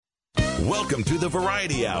Welcome to the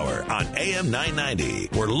Variety Hour on AM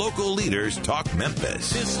 990, where local leaders talk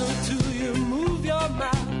Memphis. Listen to you move your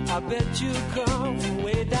mouth. I bet you come from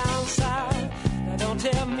way down south. Now don't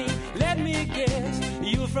tell me, let me guess.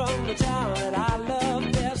 You from the town that I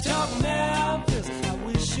love best. Talk Memphis, I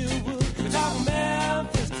wish you would. Talk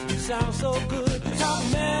Memphis, you sound so good.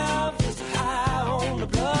 Talk Memphis, high on the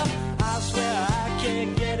bluff. I swear I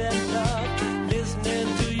can't get enough.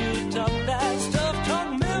 Listening to you talk that stuff.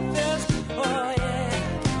 Talk Memphis, oh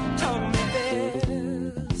yeah. Talk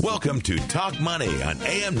Memphis. Welcome to Talk Money on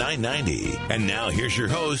AM 990. And now here's your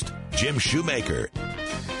host, Jim Shoemaker.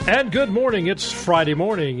 And good morning. It's Friday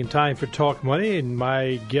morning and time for Talk Money. And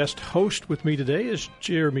my guest host with me today is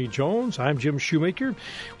Jeremy Jones. I'm Jim Shoemaker.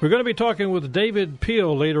 We're going to be talking with David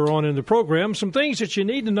Peel later on in the program. Some things that you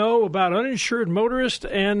need to know about uninsured motorists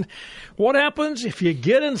and what happens if you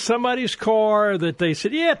get in somebody's car that they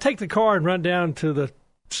said, yeah, take the car and run down to the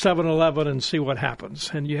 7-Eleven and see what happens.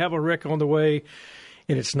 And you have a wreck on the way.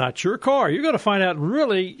 And it's not your car. You're going to find out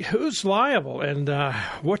really who's liable and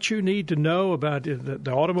what you need to know about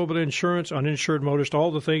the automobile insurance, uninsured motorist,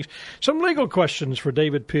 all the things. Some legal questions for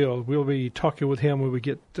David Peel. We'll be talking with him when we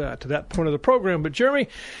get to that point of the program. But, Jeremy,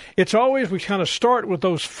 it's always we kind of start with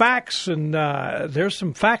those facts, and there's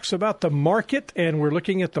some facts about the market, and we're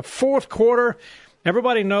looking at the fourth quarter.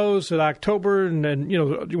 Everybody knows that October, and you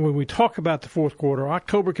know, when we talk about the fourth quarter,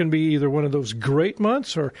 October can be either one of those great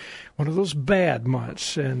months or one of those bad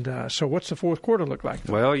months. And so what's the fourth quarter look like?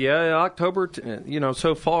 Well, yeah, October,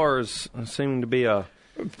 so far is seeming to be a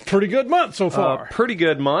pretty good month so far. Pretty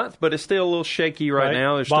good month, but it's still a little shaky right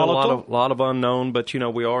now. There's Volatile. Still a lot of unknown, but,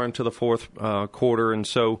 we are into the fourth quarter. And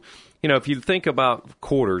so, if you think about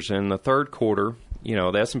quarters in the third quarter,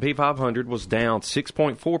 the S&P 500 was down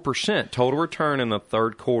 6.4% total return in the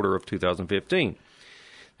third quarter of 2015.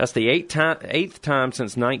 That's the eighth time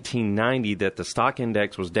since 1990 that the stock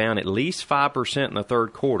index was down at least 5% in the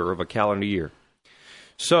third quarter of a calendar year.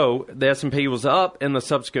 So the S&P was up in the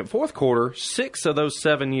subsequent fourth quarter 6 of those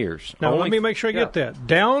 7 years. Now, let me make sure I get that.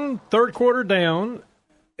 Down, third quarter down,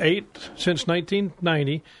 8 since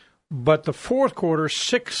 1990. But the fourth quarter,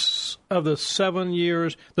 6 of the 7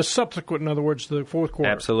 years, the subsequent, in other words, the fourth quarter.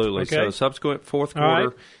 Absolutely. Okay. So the subsequent fourth quarter,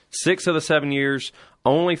 right. 6 of the 7 years,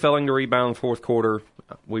 only failing to rebound in the fourth quarter.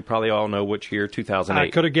 We probably all know which year, 2008.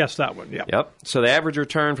 I could have guessed that one, yeah. Yep. So the average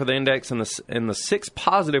return for the index in the 6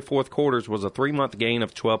 positive fourth quarters was a 3-month gain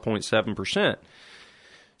of 12.7%.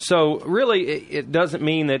 So really, it doesn't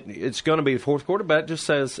mean that it's going to be the fourth quarter, but it just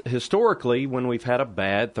says historically, when we've had a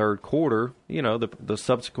bad third quarter, the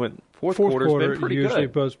subsequent fourth quarter's been pretty usually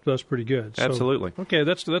good. Usually does pretty good. So, absolutely. Okay,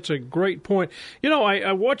 that's a great point.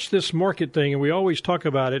 I watch this market thing, and we always talk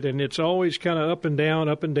about it, and it's always kind of up and down,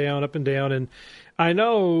 up and down, up and down. And I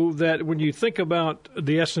know that when you think about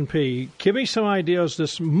the S&P, give me some ideas.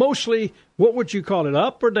 This mostly, what would you call it,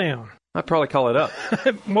 up or down? I'd probably call it up.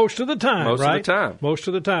 Most of the time, Most right? of the time. Most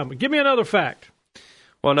of the time. Give me another fact.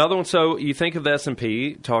 Well, another one. So you think of the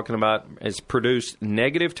S&P talking about it's produced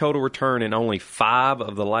negative total return in only 5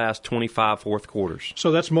 of the last 25 fourth quarters.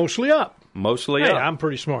 So that's mostly up. Mostly up. Hey, I'm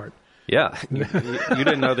pretty smart. Yeah. You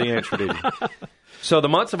didn't know the answer, did you? So the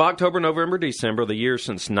months of October, November, December, the year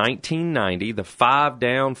since 1990, the 5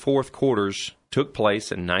 down fourth quarters took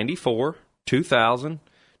place in 94, 2000,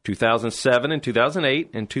 2007 and 2008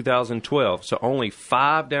 and 2012. So only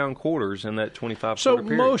 5 down quarters in that 25 quarter period.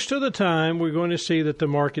 So most of the time we're going to see that the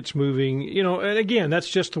market's moving, and again, that's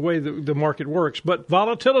just the way the market works. But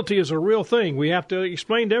volatility is a real thing. We have to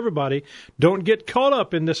explain to everybody, don't get caught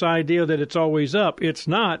up in this idea that it's always up. It's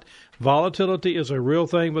not. Volatility is a real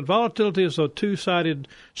thing, but volatility is a two-sided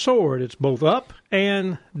sword. It's both up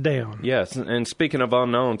and down. Yes, and speaking of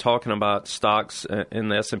unknown, talking about stocks in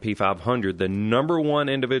the S&P 500, the number one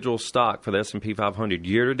individual stock for the S&P 500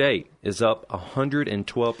 year-to-date is up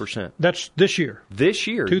 112%. That's this year? This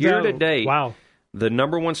year, year-to-date. Wow. The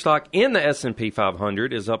number one stock in the S&P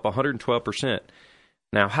 500 is up 112%.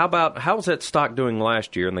 Now, how was that stock doing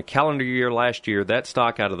last year? In the calendar year last year, that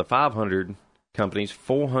stock out of the 500 companies,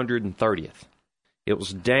 430th. It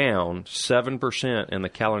was down 7% in the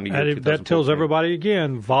calendar year. That tells everybody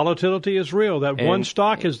again, volatility is real. One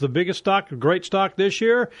stock is the biggest stock, great stock this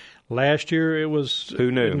year. Last year it was.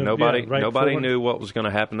 Who knew? Nobody knew what was going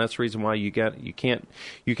to happen. That's the reason why you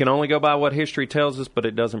can only go by what history tells us, but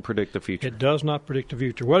it doesn't predict the future. It does not predict the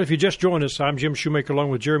future. Well, if you just joined us, I'm Jim Shoemaker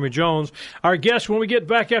along with Jeremy Jones. Our guest when we get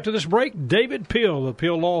back after this break, David Peel, the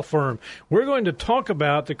Peel Law Firm. We're going to talk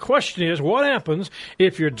about, the question is, what happens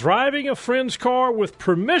if you're driving a friend's car with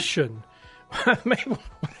permission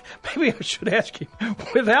Maybe I should ask him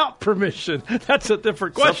without permission. That's a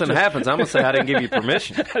different question. Something happens, I'm going to say I didn't give you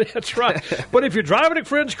permission. That's right. But if you're driving a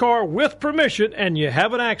friend's car with permission and you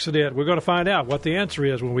have an accident, we're going to find out what the answer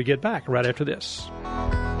is when we get back right after this.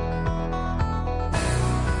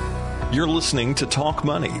 You're listening to Talk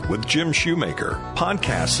Money with Jim Shoemaker.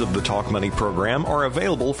 Podcasts of the Talk Money program are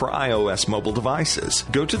available for iOS mobile devices.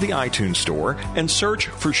 Go to the iTunes Store and search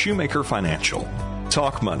for Shoemaker Financial.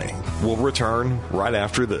 Talk Money. We'll return right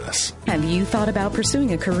after this. Have you thought about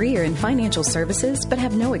pursuing a career in financial services but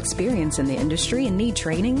have no experience in the industry and need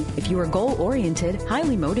training? If you are goal-oriented,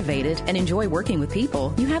 highly motivated, and enjoy working with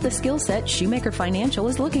people, you have the skill set Shoemaker Financial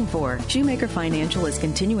is looking for. Shoemaker Financial is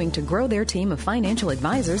continuing to grow their team of financial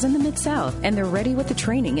advisors in the Mid-South, and they're ready with the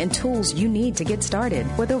training and tools you need to get started.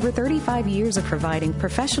 With over 35 years of providing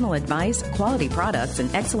professional advice, quality products,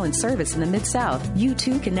 and excellent service in the Mid-South, you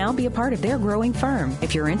too can now be a part of their growing firm.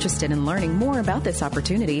 If you're interested in learning more about this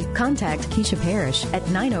opportunity, contact Keisha Parrish at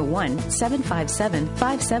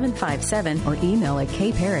 901-757-5757 or email at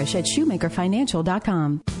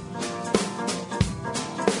kparrish@shoemakerfinancial.com.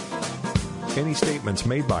 Any statements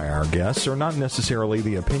made by our guests are not necessarily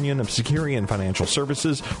the opinion of Securian Financial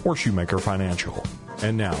Services or Shoemaker Financial.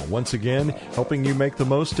 And now, once again, helping you make the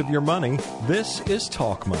most of your money, this is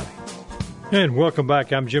Talk Money. And welcome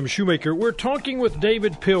back. I'm Jim Shoemaker. We're talking with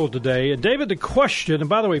David Pill today. And David, the question, and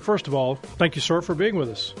by the way, first of all, thank you, sir, for being with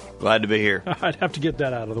us. Glad to be here. I'd have to get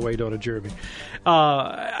that out of the way, don't I, Jeremy?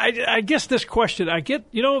 I guess this question,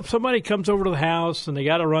 if somebody comes over to the house and they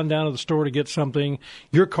got to run down to the store to get something,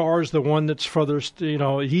 your car is the one that's furthest,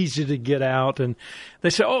 easy to get out. And they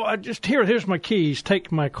say, here's my keys,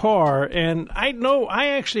 take my car. And I know I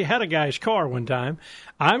actually had a guy's car one time.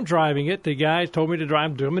 I'm driving it. The guy told me to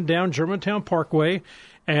drive down Germantown Parkway,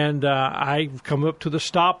 and I come up to the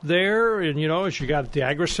stop there, and, as you got the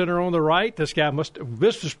Agri Center on the right, this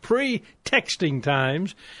was pre-texting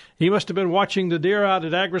times. He must have been watching the deer out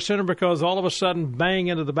at Agri Center because all of a sudden, bang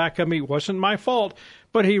into the back of me. It wasn't my fault,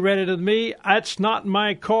 but he read it to me. That's not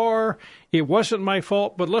my car. It wasn't my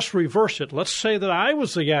fault, but let's reverse it. Let's say that I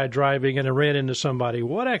was the guy driving and I ran into somebody.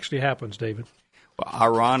 What actually happens, David? Well,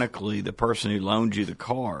 ironically, the person who loaned you the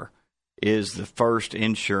car is the first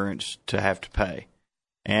insurance to have to pay.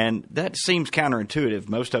 And that seems counterintuitive.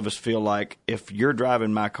 Most of us feel like if you're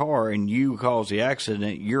driving my car and you cause the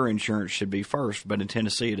accident, your insurance should be first. But in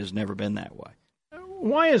Tennessee, it has never bbeen that way.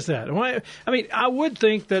 Why is that? I would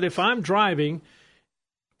think that if I'm driving,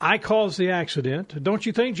 I caused the accident. Don't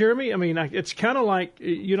you think, Jeremy? It's kind of like,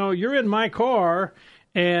 you're in my car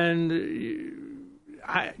and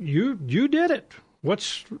you did it.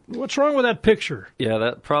 What's wrong with that picture? Yeah,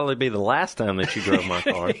 that'd probably be the last time that you drove my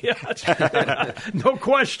car. No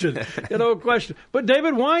question. No question. But,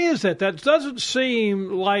 David, why is that? That doesn't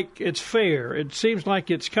seem like it's fair. It seems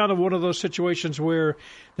like it's kind of one of those situations where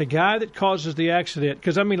the guy that causes the accident,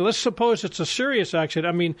 because, let's suppose it's a serious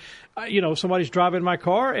accident. Somebody's driving my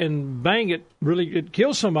car and bang, it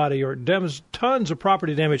kills somebody or does tons of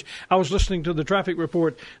property damage. I was listening to the traffic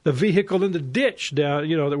report, the vehicle in the ditch down,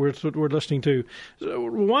 that we're listening to. So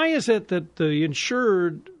why is it that the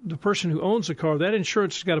insured, the person who owns the car, that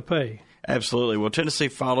insurance has got to pay? Absolutely. Well, Tennessee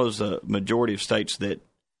follows a majority of states that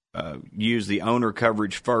use the owner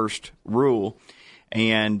coverage first rule,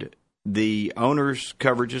 and the owner's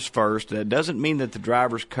coverage is first. That doesn't mean that the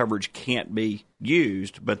driver's coverage can't be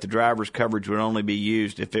used, but the driver's coverage would only be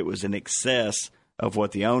used if it was in excess of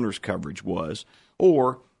what the owner's coverage was.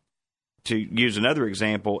 Or, to use another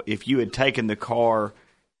example, if you had taken the car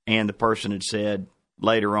and the person had said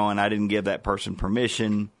later on, I didn't give that person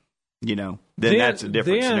permission, then that's a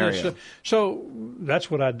different scenario. So that's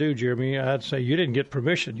what I'd do, Jeremy. I'd say you didn't get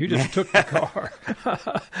permission. You just took the car.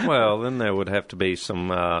 Well, then there would have to be some...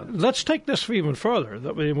 Let's take this even further.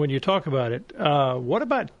 When you talk about it, what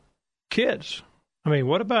about kids?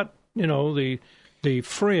 What about, the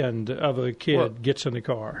friend of a kid gets in the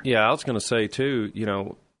car? Yeah, I was going to say, too,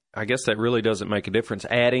 I guess that really doesn't make a difference.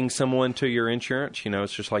 Adding someone to your insurance,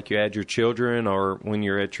 it's just like you add your children, or when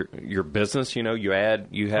you're at your business, you have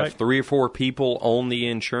right. 3 or 4 people on the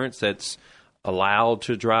insurance that's allowed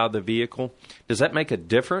to drive the vehicle. Does that make a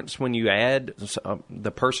difference when you add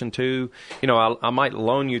the person to, I might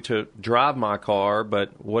loan you to drive my car,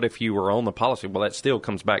 but what if you were on the policy? Well, that still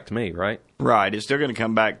comes back to me, right? Right. It's still going to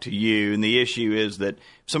come back to you. And the issue is that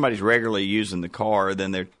if somebody's regularly using the car,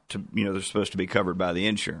 then they're supposed to be covered by the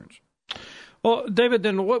insurance. Well, David,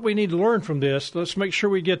 then what we need to learn from this, let's make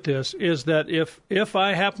sure we get this, is that if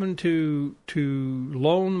I happen to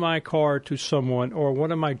loan my car to someone, or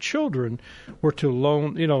one of my children were to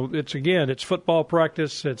loan, it's football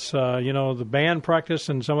practice, it's the band practice,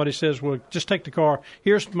 and somebody says, well, just take the car.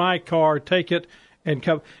 Here's my car, take it, and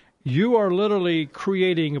come. You are literally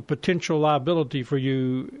creating a potential liability for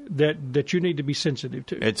you that you need to be sensitive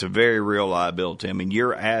to. It's a very real liability. I mean,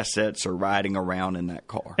 your assets are riding around in that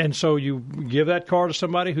car. And so you give that car to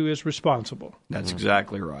somebody who is responsible. That's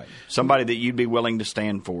exactly right. Somebody that you'd be willing to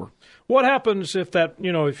stand for. What happens if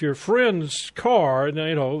if your friend's car,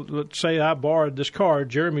 let's say I borrowed this car,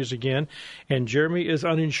 Jeremy's again, and Jeremy is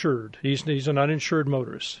uninsured. He's an uninsured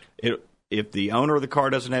motorist. If the owner of the car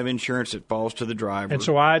doesn't have insurance, it falls to the driver. And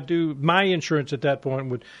so I do my insurance at that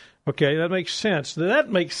point that makes sense. That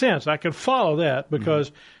makes sense. I can follow that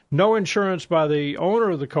because no insurance by the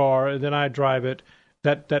owner of the car, and then I drive it.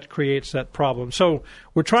 That creates that problem. So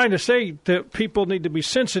we're trying to say that people need to be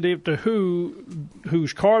sensitive to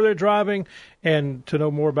whose car they're driving and to know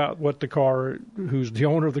more about who's the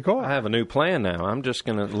owner of the car. I have a new plan now. I'm just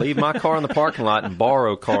going to leave my car in the parking lot and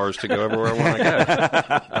borrow cars to go everywhere I want to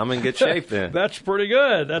go. I'm in good shape then. That's pretty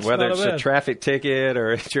good. That's whether not it's bad. a traffic ticket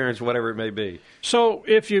or insurance, whatever it may be. So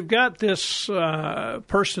if you've got this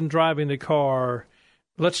person driving the car,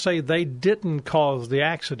 let's say they didn't cause the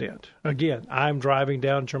accident. Again, I'm driving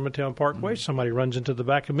down Germantown Parkway. Somebody runs into the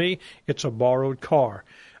back of me. It's a borrowed car.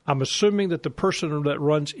 I'm assuming that the person that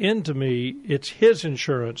runs into me, it's his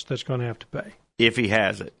insurance that's going to have to pay. If he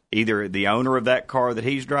has it. Either the owner of that car that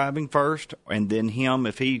he's driving first, and then him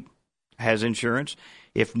if he has insurance.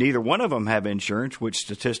 If neither one of them have insurance, which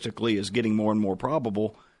statistically is getting more and more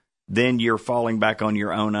probable, then you're falling back on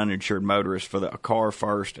your own uninsured motorist for the car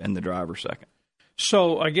first and the driver second.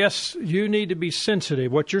 So I guess you need to be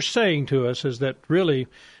sensitive. What you're saying to us is that really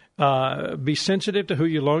be sensitive to who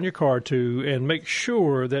you loan your car to and make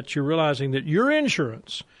sure that you're realizing that your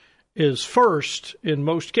insurance is first in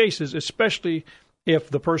most cases, especially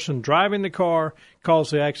if the person driving the car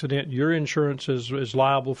caused the accident. Your insurance is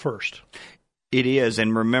liable first. It is,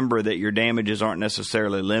 and remember that your damages aren't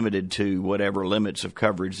necessarily limited to whatever limits of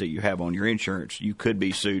coverage that you have on your insurance. You could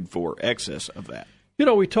be sued for excess of that.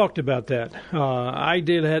 We talked about that. I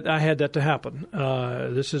had that to happen.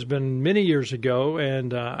 This has been many years ago,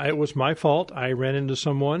 and it was my fault. I ran into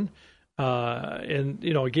someone, and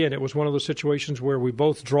again, it was one of those situations where we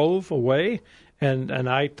both drove away, and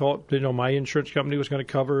I thought my insurance company was going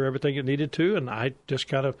to cover everything it needed to, and I just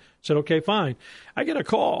kind of said, okay, fine. I get a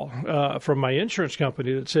call from my insurance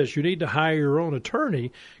company that says you need to hire your own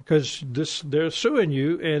attorney because they're suing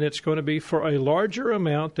you, and it's going to be for a larger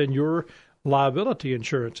amount than your liability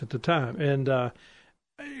insurance at the time. And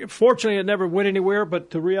fortunately, it never went anywhere, but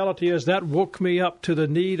the reality is that woke me up to the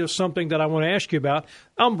need of something that I want to ask you about,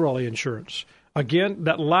 umbrella insurance. Again,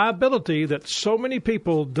 that liability that so many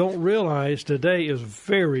people don't realize today is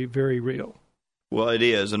very, very real. Well, it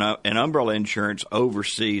is. And umbrella insurance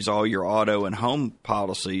oversees all your auto and home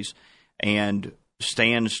policies and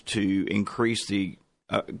stands to increase the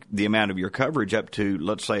amount of your coverage up to,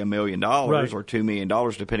 let's say, $1 million right, or $2 million,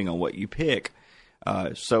 depending on what you pick.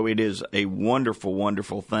 So it is a wonderful,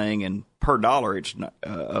 wonderful thing, and per dollar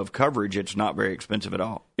of coverage, it's not very expensive at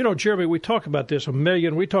all. Jeremy, we talk about this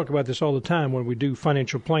we talk about this all the time when we do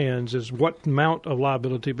financial plans, is what amount of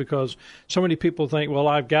liability, because so many people think, well,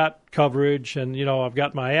 I've got coverage and, I've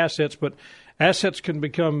got my assets, but assets can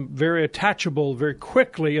become very attachable very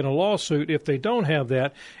quickly in a lawsuit if they don't have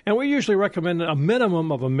that, and we usually recommend a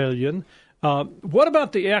minimum of $1 million. What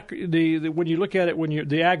about the when you look at it,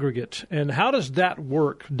 the aggregate, and how does that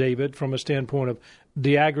work, David, from a standpoint of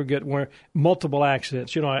the aggregate where multiple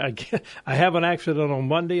accidents? I have an accident on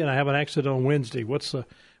Monday and I have an accident on Wednesday.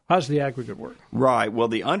 How's the aggregate work? Right. Well,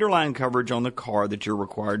 the underlying coverage on the car that you're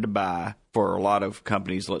required to buy for a lot of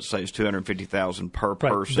companies, let's say, is $250,000 per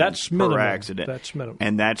person, that's per minimum. accident. That's minimum,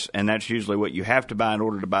 and that's usually what you have to buy in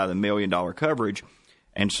order to buy the $1 million coverage.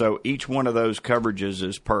 And so each one of those coverages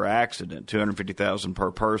is per accident, $250,000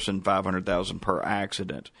 per person, $500,000 per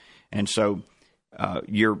accident. And so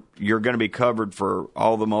you're going to be covered for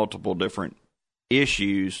all the multiple different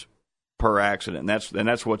issues per accident. And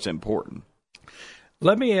that's what's important.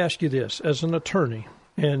 Let me ask you this, as an attorney,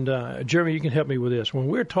 and Jeremy, you can help me with this. When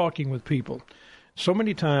we're talking with people, so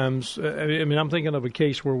many times, I'm thinking of a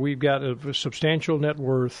case where we've got a substantial net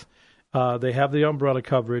worth. They have the umbrella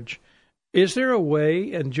coverage. Is there a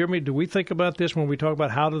way, and Jeremy, do we think about this when we talk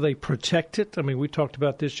about how do they protect it? We talked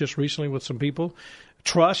about this just recently with some people,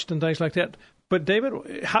 trust and things like that. But,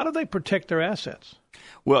 David, how do they protect their assets?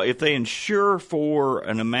 Well, if they insure for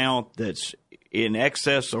an amount that's in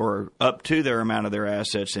excess or up to their amount of their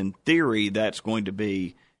assets, in theory, that's going to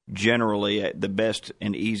be generally the best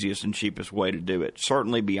and easiest and cheapest way to do it.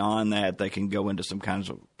 Certainly beyond that, they can go into some kinds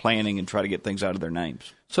of planning and try to get things out of their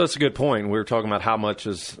names. So that's a good point. We were talking about how much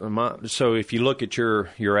is a month. So if you look at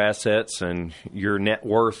your assets and your net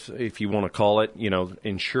worth, if you want to call it,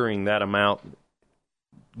 insuring that amount,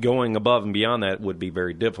 going above and beyond that would be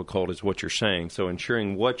very difficult, is what you're saying. So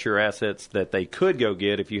ensuring what your assets that they could go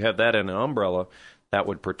get, if you have that in an umbrella, that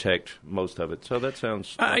would protect most of it. So that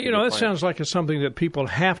sounds like sounds like it's something that people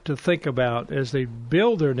have to think about as they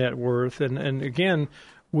build their net worth. And again,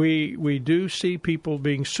 we do see people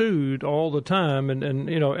being sued all the time. And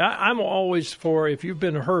I'm always for, if you've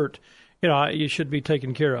been hurt, you should be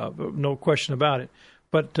taken care of, no question about it.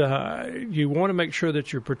 But you want to make sure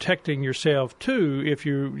that you're protecting yourself, too, if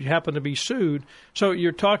you happen to be sued. So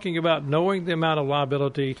you're talking about knowing the amount of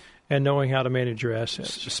liability and knowing how to manage your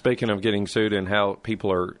assets. Speaking of getting sued and how people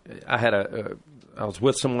are, I was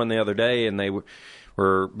with someone the other day, and they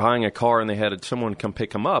were buying a car, and they had someone come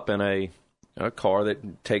pick them up in a car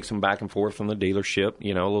that takes them back and forth from the dealership, a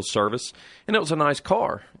little service. And it was a nice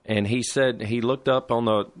car. And he said he looked up on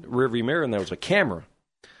the rearview mirror, and there was a camera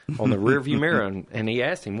on the rearview mirror. And he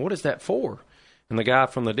asked him, "What is that for?" And the guy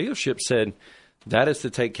from the dealership said, "That is to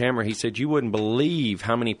take camera." He said, "You wouldn't believe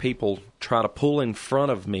how many people try to pull in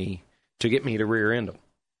front of me to get me to rear end them,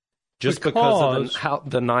 just because of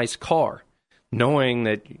the nice car, knowing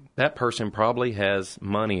that that person probably has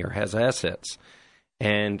money or has assets."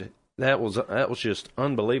 And that was just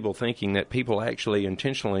unbelievable, thinking that people actually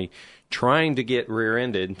intentionally trying to get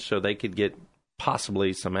rear-ended so they could get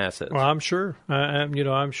possibly some assets. Well, I'm sure.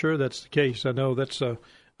 I'm sure that's the case. I know that's a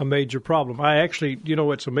major problem. I actually,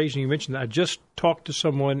 it's amazing you mentioned that. I just talked to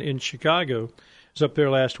someone in Chicago. I was up there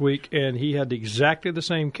last week, and he had exactly the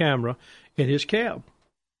same camera in his cab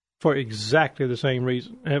for exactly the same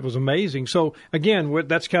reason. And it was amazing. So, again,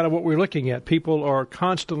 that's kind of what we're looking at. People are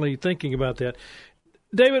constantly thinking about that.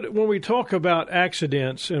 David, when we talk about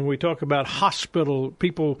accidents and we talk about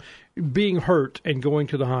people being hurt and going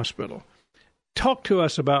to the hospital, talk to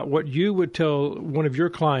us about what you would tell one of your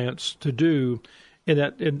clients to do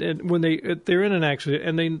and when they're in an accident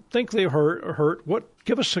and they think they're hurt.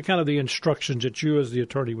 Give us kind of the instructions that you as the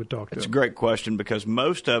attorney would talk to them. It's a great question, because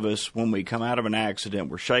most of us, when we come out of an accident,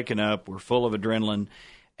 we're shaken up, we're full of adrenaline,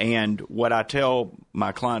 and what I tell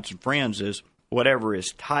my clients and friends is, whatever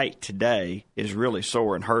is tight today is really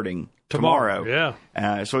sore and hurting tomorrow.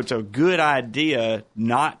 Yeah. So it's a good idea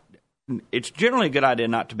it's generally a good idea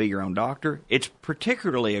not to be your own doctor. It's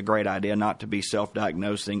particularly a great idea not to be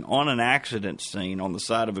self-diagnosing on an accident scene on the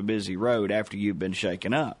side of a busy road after you've been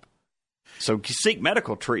shaken up. So seek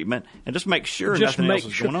medical treatment and just make sure nothing else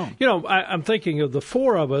is going on. I'm thinking of the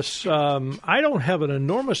four of us. I don't have an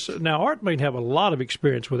enormous – now, Art may have a lot of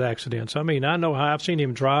experience with accidents. I mean, I know how I've seen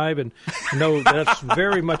him drive and know that's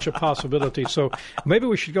very much a possibility. So maybe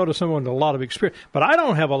we should go to someone with a lot of experience. But I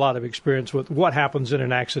don't have a lot of experience with what happens in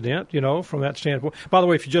an accident, from that standpoint. By the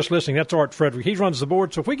way, if you're just listening, that's Art Frederick. He runs the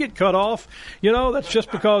board. So if we get cut off, that's just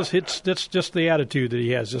because that's just the attitude that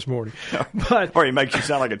he has this morning. Or he makes you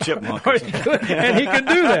sound like a chipmunk. And he can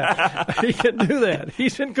do that.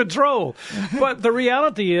 He's in control. But the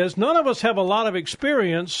reality is none of us have a lot of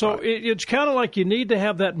experience, so it's kind of like you need to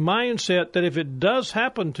have that mindset that if it does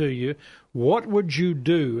happen to you, what would you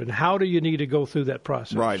do and how do you need to go through that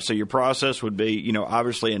process? Right. So your process would be,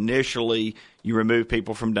 obviously initially you remove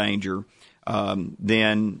people from danger, and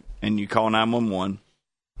you call 911,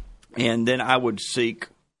 and then I would seek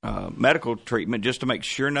medical treatment just to make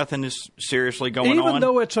sure nothing is seriously going on. Even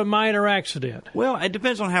though it's a minor accident? Well, it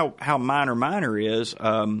depends on how minor is.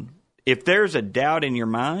 If there's a doubt in your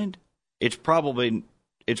mind, it's probably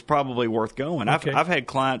worth going. Okay. I've had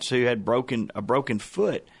clients who had a broken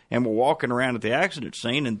foot and were walking around at the accident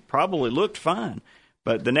scene and probably looked fine,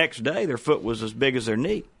 but the next day their foot was as big as their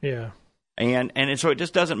knee. Yeah. And so it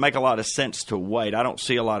just doesn't make a lot of sense to wait. I don't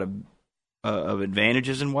see a lot of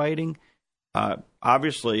advantages in waiting.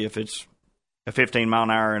 Obviously, if it's a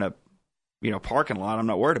 15-mile-an-hour in a parking lot, I'm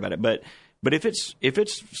not worried about it. But if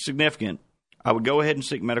it's significant, I would go ahead and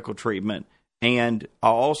seek medical treatment, and I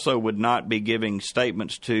also would not be giving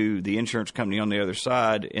statements to the insurance company on the other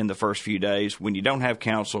side in the first few days. When you don't have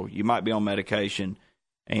counsel, you might be on medication,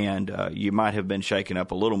 and you might have been shaken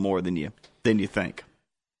up a little more than you think.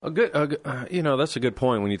 That's a good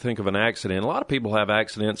point when you think of an accident. A lot of people have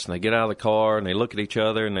accidents and they get out of the car and they look at each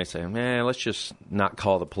other and they say, "Man, let's just not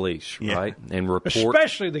call the police," right? And report.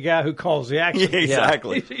 Especially the guy who calls the accident. Yeah,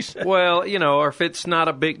 exactly. Well, or if it's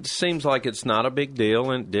not seems like it's not a big deal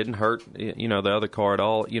and didn't hurt, the other car at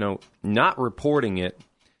all, not reporting it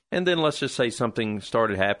And then let's just say something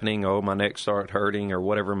started happening. Oh, my neck started hurting or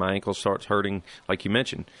whatever, my ankle starts hurting, like you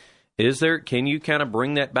mentioned. Can you kind of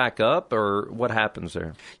bring that back up, or what happens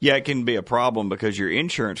there? Yeah, it can be a problem because your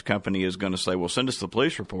insurance company is going to say, well, send us the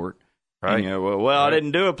police report. Right. And, right. I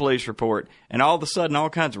didn't do a police report. And all of a sudden, all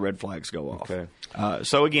kinds of red flags go off. Okay.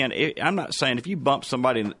 So, again, I'm not saying if you bump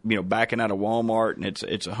somebody, backing out of Walmart and it's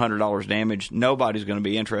 $100 damage, nobody's going to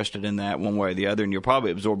be interested in that one way or the other, and you'll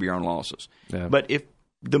probably absorb your own losses. Yeah. But if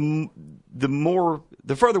the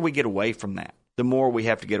further we get away from that, the more we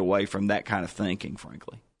have to get away from that kind of thinking,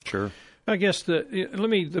 frankly. Sure. I guess let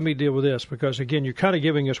me deal with this, because again, you're kind of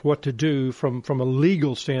giving us what to do from a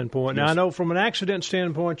legal standpoint. Yes. Now, I know from an accident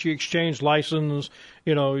standpoint, you exchange license.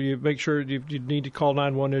 You make sure you need to call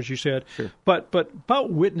 911, as you said. Sure. But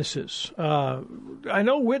about witnesses, I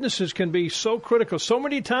know witnesses can be so critical. So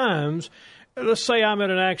many times, let's say I'm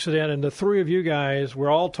in an accident and the three of you guys,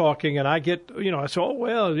 we're all talking, and I get, I say, oh,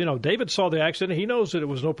 well, David saw the accident. He knows that it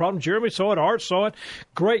was no problem. Jeremy saw it. Art saw it.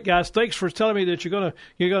 Great, guys. Thanks for telling me that you're gonna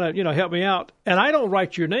help me out. And I don't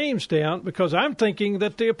write your names down because I'm thinking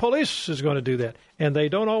that the police is going to do that. And they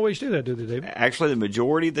don't always do that, do they, David? Actually, the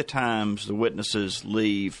majority of the times the witnesses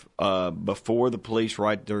leave before the police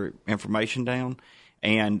write their information down.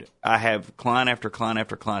 And I have client after client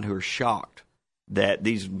after client who are shocked that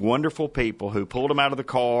these wonderful people who pulled them out of the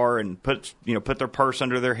car and put their purse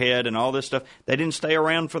under their head and all this stuff, they didn't stay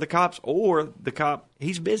around for the cops, or the cop,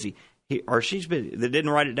 he's busy, or she's busy. They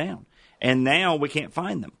didn't write it down. And now we can't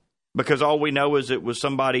find them because all we know is it was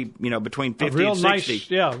somebody, between 50 and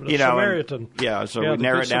 60. Nice, Samaritan. So we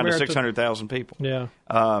narrow it down to 600,000 people. Yeah.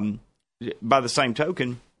 By the same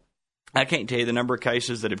token, I can't tell you the number of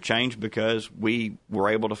cases that have changed because we were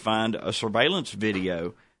able to find a surveillance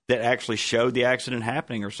video that actually showed the accident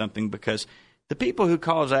happening or something, because the people who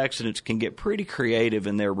cause accidents can get pretty creative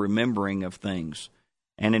in their remembering of things.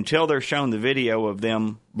 And until they're shown the video of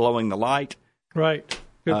them blowing the light, right,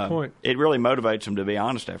 good point. It really motivates them to be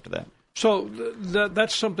honest after that. So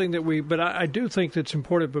that's something that but I do think that's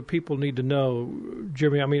important, but people need to know,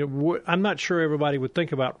 Jimmy. I mean, I'm not sure everybody would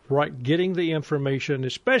think about getting the information,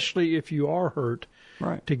 especially if you are hurt,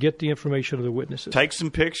 right, to get the information of the witnesses. Take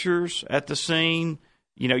some pictures at the scene.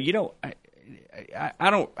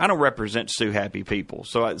 I don't represent sue happy people,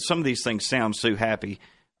 so some of these things sound sue happy.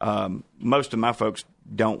 Most of my folks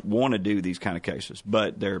don't want to do these kind of cases,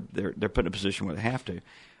 but they're put in a position where they have to.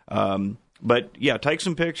 But yeah, take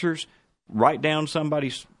some pictures, write down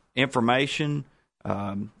somebody's information.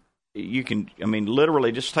 You can,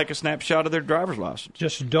 literally just take a snapshot of their driver's license.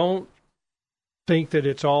 Just don't think that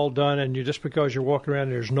it's all done, and just because you're walking around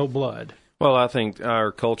and there's no blood. Well, I think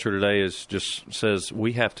our culture today says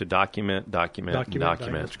we have to document That's a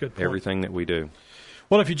good point. Everything that we do.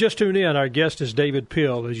 Well, if you just tuned in, our guest is David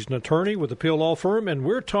Peel. He's an attorney with the Peel Law Firm, and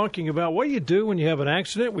we're talking about what you do when you have an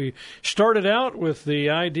accident. We started out with the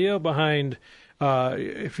idea behind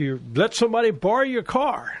if you let somebody borrow your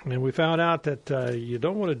car, and we found out that you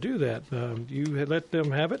don't want to do that. You let them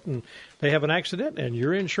have it, and they have an accident, and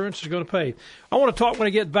your insurance is going to pay. I want to talk when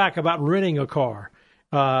I get back about renting a car.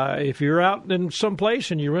 If you're out in some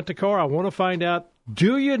place and you rent a car, I want to find out,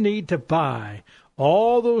 do you need to buy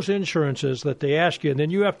all those insurances that they ask you? And then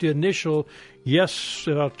you have to initial yes,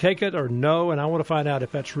 take it, or no, and I want to find out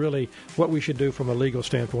if that's really what we should do from a legal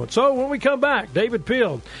standpoint. So when we come back, David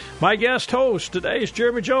Peel, my guest host today is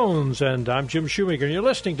Jeremy Jones, and I'm Jim Shoemaker, and you're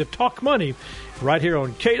listening to Talk Money right here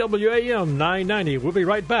on KWAM 990. We'll be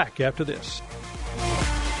right back after this.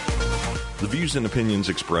 The views and opinions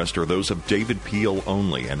expressed are those of David Peel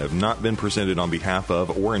only and have not been presented on behalf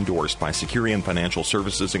of or endorsed by Securian Financial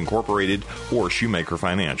Services Incorporated or Shoemaker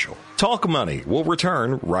Financial. Talk Money will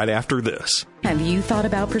return right after this. Have you thought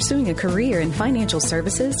about pursuing a career in financial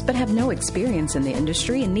services but have no experience in the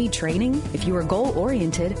industry and need training? If you are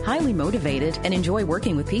goal-oriented, highly motivated, and enjoy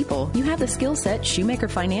working with people, you have the skill set Shoemaker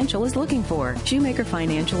Financial is looking for. Shoemaker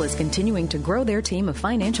Financial is continuing to grow their team of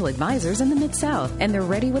financial advisors in the Mid-South, and they're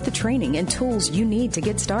ready with the training and tools you need to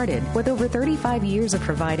get started. With over 35 years of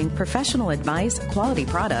providing professional advice, quality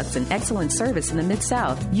products, and excellent service in the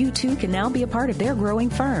Mid-South, you too can now be a part of their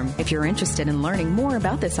growing firm. If you're interested in learning more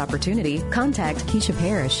about this opportunity, contact Keisha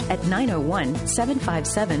Parrish at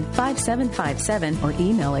 901-757-5757 or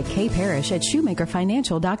email at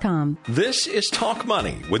kparrish@shoemakerfinancial.com. This is Talk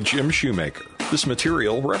Money with Jim Shoemaker. This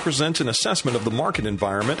material represents an assessment of the market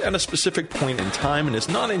environment at a specific point in time and is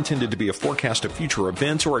not intended to be a forecast of future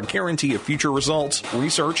events or a guarantee of future results,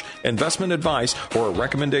 research, investment advice, or a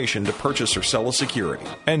recommendation to purchase or sell a security.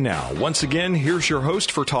 And now, once again, here's your host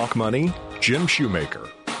for Talk Money, Jim Shoemaker.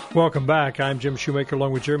 Welcome back. I'm Jim Shoemaker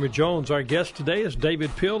along with Jeremy Jones. Our guest today is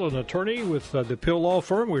David Pill, an attorney with the Pill Law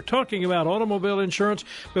Firm. We're talking about automobile insurance.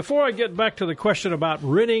 Before I get back to the question about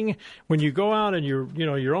renting, when you go out and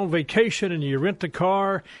you're on vacation and you rent a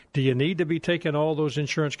car, do you need to be taking all those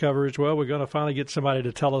insurance coverage? Well, we're going to finally get somebody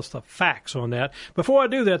to tell us the facts on that. Before I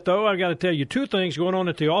do that, though, I've got to tell you two things going on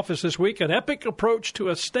at the office this week. An epic approach to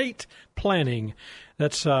estate planning.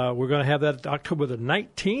 That's we're going to have that October the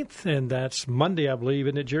 19th, and that's Monday, I believe,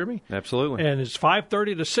 isn't it, Jeremy? Absolutely. And it's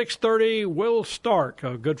 5:30 to 6:30. Will Stark,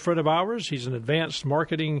 a good friend of ours, he's an advanced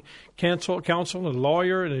marketing counsel and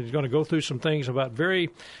lawyer, and he's going to go through some things about very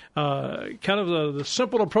kind of the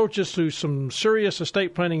simple approaches to some serious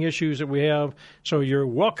estate planning issues that we have. So you're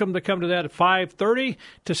welcome to come to that at 5:30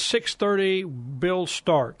 to 6:30. Bill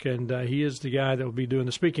Stark, and he is the guy that will be doing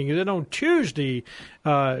the speaking. And then on Tuesday,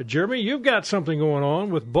 Jeremy, you've got something going on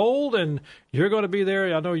with Bold, and you're going to be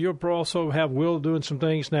there. I know you'll also have Will doing some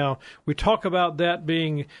things. Now, we talk about that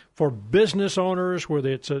being for business owners, where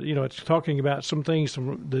it's talking about some things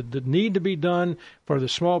that need to be done for the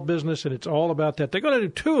small business, and it's all about that. They're going to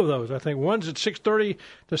do two of those, I think. One's at 6:30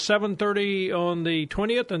 to 7:30 on the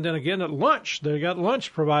 20th, and then again at lunch. They got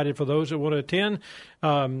lunch provided for those that want to attend,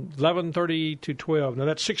 11:30 to 12. Now,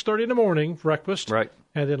 that's 6:30 in the morning, breakfast. Right.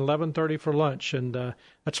 And then 11:30 for lunch, and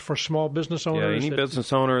that's for small business owners. Yeah, any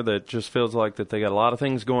business owner that just feels like that they got a lot of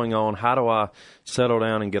things going on. How do I settle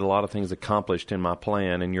down and get a lot of things accomplished in my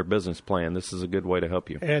plan, in your business plan? This is a good way to help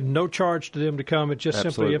you. And no charge to them to come. It's just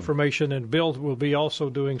Absolutely. simply information. And Bill will be also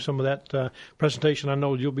doing some of that presentation. I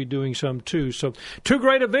know you'll be doing some too. So two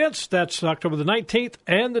great events. That's October the 19th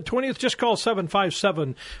and the 20th. Just call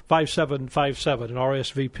 757-5757 and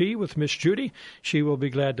RSVP with Miss Judy. She will be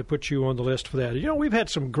glad to put you on the list for that. You know, we've had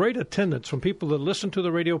some great attendance from people that listen to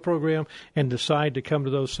the radio program and decide to come to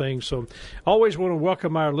those things. So always want to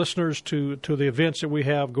welcome our listeners to the events that we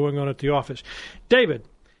have going on at the office. David,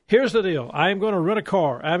 here's the deal. I'm going to rent a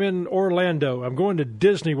car. I'm in Orlando. I'm going to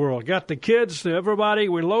Disney World. Got the kids, everybody.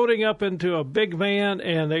 We're loading up into a big van,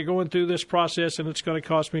 and they're going through this process, and it's going to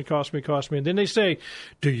cost me. And then they say,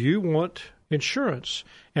 do you want insurance?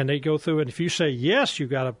 And they go through, and if you say yes, you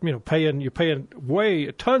got to, you're paying way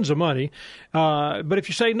tons of money. But if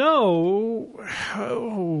you say no,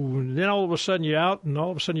 then all of a sudden you're out, and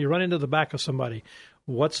all of a sudden you run into the back of somebody.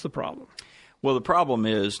 What's the problem? Well, the problem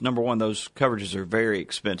is, number one, those coverages are very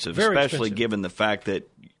expensive, especially given the fact that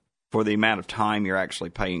for the amount of time you're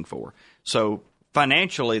actually paying for. So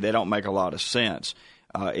financially, they don't make a lot of sense.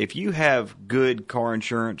 If you have good car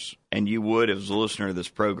insurance, and you would as a listener to this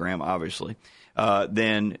program, obviously,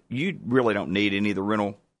 then you really don't need any of the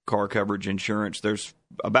rental car coverage insurance. There's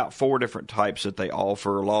about 4 different types that they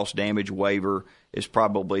offer. Loss damage waiver is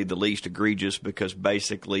probably the least egregious because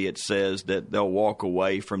basically it says that they'll walk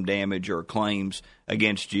away from damage or claims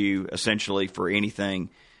against you essentially for anything.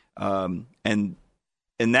 And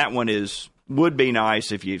that one would be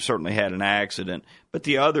nice if you certainly had an accident. But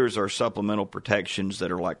the others are supplemental protections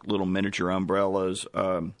that are like little miniature umbrellas,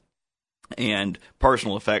 and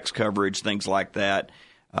personal effects coverage, things like that,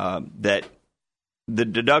 that the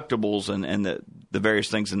deductibles and the various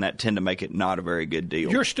things in that tend to make it not a very good deal.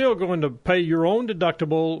 You're still going to pay your own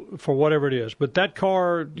deductible for whatever it is, but that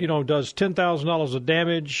car, does $10,000 of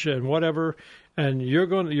damage and whatever, and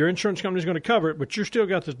your insurance company's going to cover it, but you still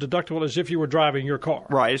got the deductible as if you were driving your car.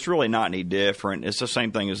 Right. It's really not any different. It's the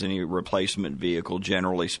same thing as any replacement vehicle,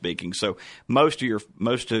 generally speaking. So most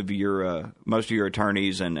of your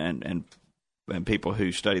attorneys and people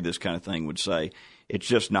who study this kind of thing would say it's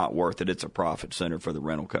just not worth it. It's a profit center for the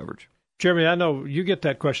rental coverage. Jeremy, I know you get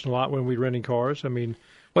that question a lot when we're renting cars. I mean,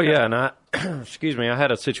 well, yeah, and I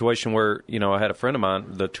had a situation where, I had a friend of mine,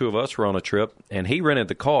 the two of us were on a trip, and he rented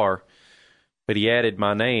the car, but he added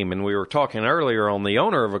my name, and we were talking earlier on the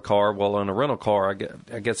owner of a car. Well, on a rental car,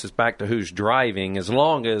 I guess it's back to who's driving, as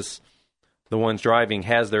long as the one's driving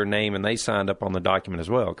has their name and they signed up on the document as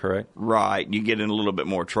well, correct? Right. You get in a little bit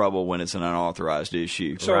more trouble when it's an unauthorized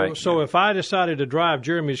issue. So if I decided to drive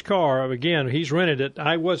Jeremy's car, again, he's rented it.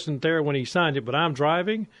 I wasn't there when he signed it, but I'm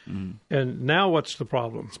driving. Mm-hmm. And now what's the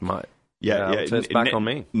problem? It's my... Yeah, it's back on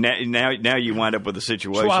me. Now you wind up with a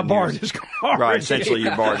situation. So I borrowed his car. Right, essentially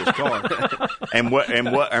you borrowed his car.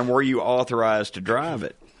 And were you authorized to drive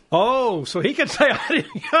it? Oh, so he can say,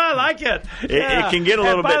 I like it. Yeah. It can get a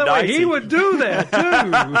little bit dicey. Way, he would do that,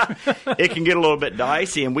 too. It can get a little bit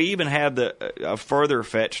dicey, and we even have a further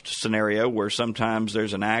fetched scenario where sometimes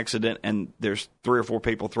there's an accident and there's 3 or 4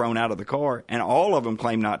 people thrown out of the car, and all of them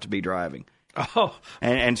claim not to be driving. Oh.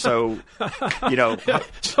 And so,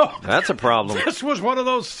 So That's a problem. this was one of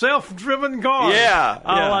those self-driven cars. Yeah,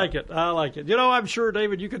 I yeah. like it. I like it. I'm sure,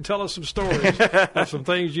 David, you can tell us some stories of some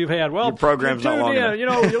things you've had. Well, Your program's not long enough.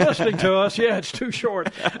 You're listening to us. Yeah, it's too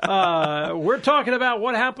short. We're talking about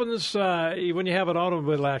what happens when you have an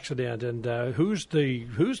automobile accident, and who's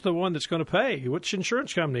the one that's going to pay? Which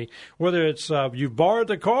insurance company? Whether it's you've borrowed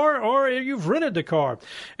the car or you've rented the car.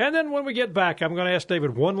 And then when we get back, I'm going to ask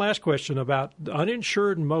David one last question about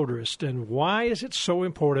uninsured motorists and why is it so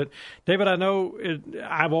important. David, I know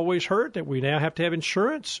I've always heard that we now have to have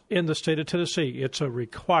insurance in the state of Tennessee. It's a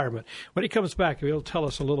requirement. When he comes back, he'll tell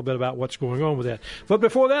us a little bit about what's going on with that. But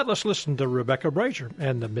before that, let's listen to Rebecca Brazier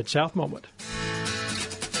and the Mid-South Moment.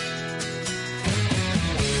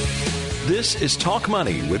 This is Talk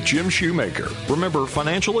Money with Jim Shoemaker. Remember,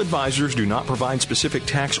 financial advisors do not provide specific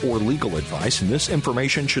tax or legal advice, and this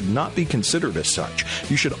information should not be considered as such.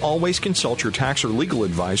 You should always consult your tax or legal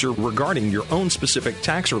advisor regarding your own specific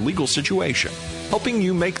tax or legal situation, helping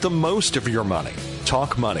you make the most of your money.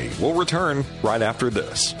 Talk Money will return right after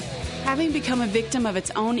this. Having become a victim of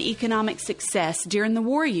its own economic success during the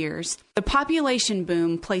war years, the population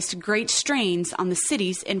boom placed great strains on the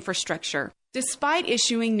city's infrastructure. Despite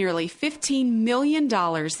issuing nearly $15 million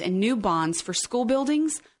in new bonds for school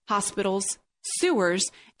buildings, hospitals, sewers,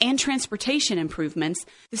 and transportation improvements,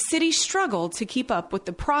 the city struggled to keep up with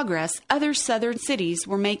the progress other southern cities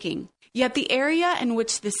were making. Yet the area in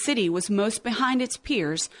which the city was most behind its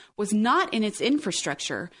peers was not in its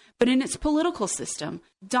infrastructure, but in its political system,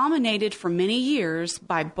 dominated for many years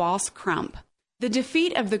by Boss Crump. The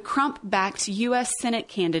defeat of the Crump-backed U.S. Senate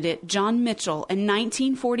candidate John Mitchell in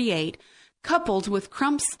 1948, coupled with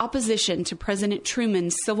Crump's opposition to President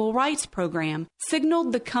Truman's civil rights program,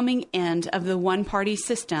 signaled the coming end of the one-party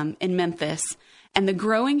system in Memphis and the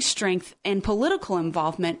growing strength and political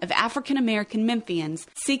involvement of African-American Memphians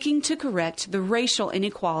seeking to correct the racial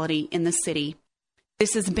inequality in the city.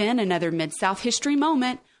 This has been another Mid-South History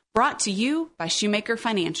Moment brought to you by Shoemaker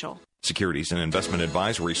Financial. Securities and investment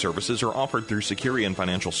advisory services are offered through Securian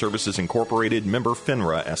Financial Services Incorporated, member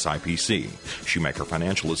FINRA SIPC. Shoemaker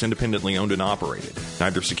Financial is independently owned and operated.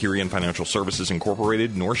 Neither Securian Financial Services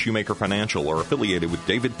Incorporated nor Shoemaker Financial are affiliated with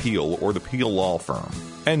David Peel or the Peel Law Firm.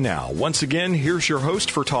 And now, once again, here's your host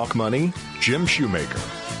for Talk Money, Jim Shoemaker.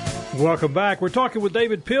 Welcome back. We're talking with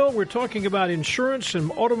David Peel. We're talking about insurance and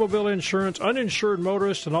automobile insurance, uninsured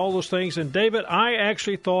motorists, and all those things. And, David, I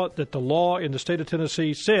actually thought that the law in the state of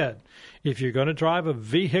Tennessee said if you're going to drive a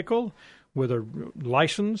vehicle with a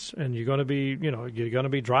license and you're going to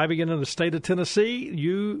be driving into the state of Tennessee,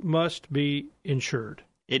 you must be insured.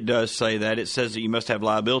 It does say that. It says that you must have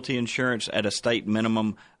liability insurance at a state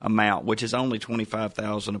minimum amount, which is only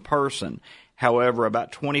 $25,000 a person. However,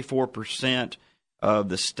 about 24% of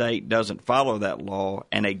the state doesn't follow that law,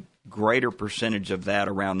 and a greater percentage of that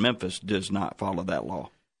around Memphis does not follow that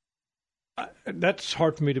law. That's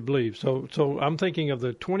hard for me to believe. So I'm thinking of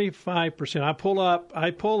the 25%.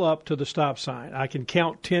 I pull up to the stop sign. I can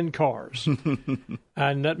count 10 cars,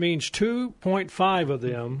 and that means 2.5 of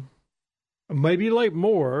them, maybe like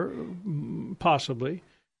more, possibly.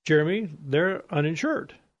 Jeremy, they're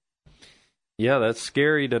uninsured. Yeah, that's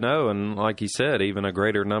scary to know. And like you said, even a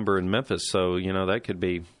greater number in Memphis. So, that could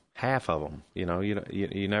be half of them.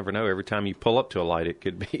 You never know. Every time you pull up to a light, it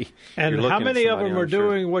could be. And how many of them are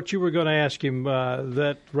doing what you were going to ask him?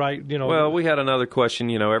 Well, we had another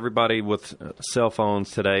question. Everybody with cell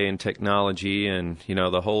phones today and technology and,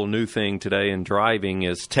 the whole new thing today in driving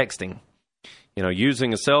is texting.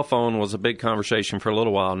 Using a cell phone was a big conversation for a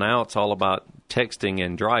little while. Now it's all about texting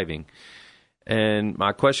and driving. And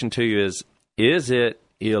my question to you is it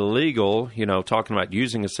illegal, talking about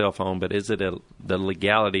using a cell phone, but is it the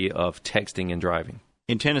legality of texting and driving?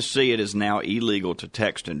 In Tennessee, it is now illegal to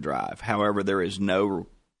text and drive. However, there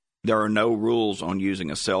are no rules on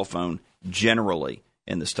using a cell phone generally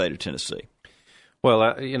in the state of Tennessee.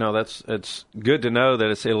 Well, it's good to know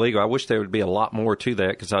that it's illegal. I wish there would be a lot more to that,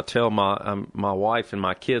 because I tell my wife and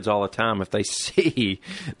my kids all the time, if they see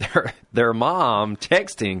their mom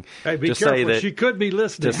texting, hey, be to careful. say that she could be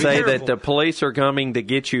listening. To say that the police are coming to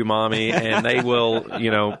get you, mommy, and they will,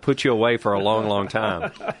 put you away for a long, long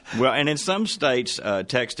time. Well, and in some states,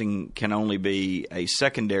 texting can only be a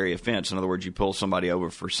secondary offense. In other words, you pull somebody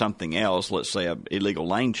over for something else, let's say an illegal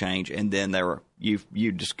lane change, and then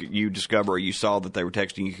you discover or you saw that they were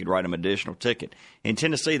texting, you could write them an additional ticket. In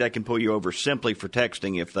Tennessee, they can pull you over simply for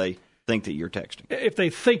texting if they think that you're texting. If they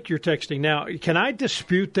think you're texting. Now, can I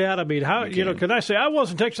dispute that? I mean, how can I say I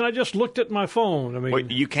wasn't texting, I just looked at my phone? I mean, well,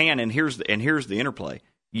 you can, and here's the interplay.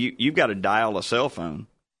 You've got to dial a cell phone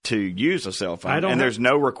to use a cell phone, and there's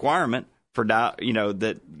no requirement for that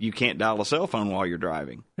you can't dial a cell phone while you're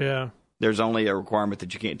driving. Yeah. There's only a requirement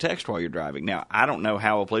that you can't text while you're driving. Now, I don't know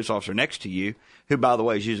how a police officer next to you, who, by the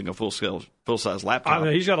way, is using a full-size laptop. I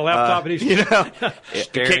mean, he's got a laptop and he's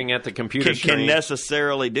staring at the computer screen. Can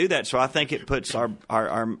necessarily do that. So I think it puts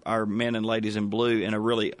our men and ladies in blue in a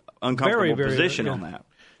really uncomfortable position on that.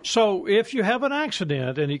 So if you have an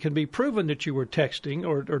accident and it can be proven that you were texting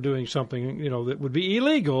or doing something, that would be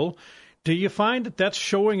illegal, do you find that that's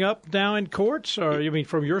showing up now in courts? Or you mean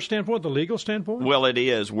from your standpoint, the legal standpoint? Well, it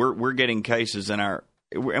is. We're getting cases and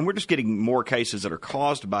we're just getting more cases that are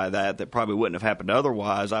caused by that probably wouldn't have happened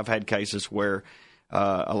otherwise. I've had cases where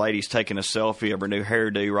a lady's taking a selfie of her new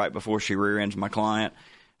hairdo right before she rear ends my client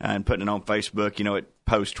and putting it on Facebook. It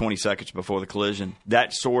posts 20 seconds before the collision.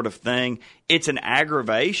 That sort of thing. It's an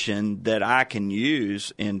aggravation that I can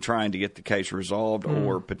use in trying to get the case resolved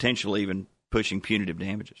or potentially even pushing punitive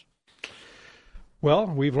damages. Well,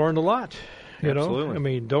 we've learned a lot. Absolutely. I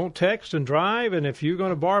mean, don't text and drive, and if you're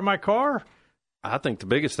going to borrow my car. I think the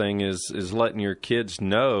biggest thing is letting your kids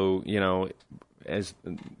know, as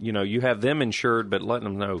you have them insured, but letting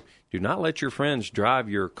them know, do not let your friends drive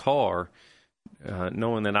your car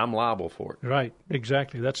knowing that I'm liable for it. Right,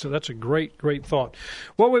 exactly. That's a great thought.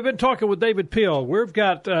 Well, we've been talking with David Peel. We've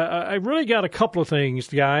got I really got a couple of things,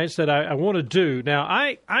 guys, that I want to do. Now,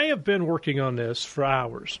 I have been working on this for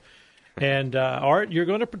hours. And Art, you're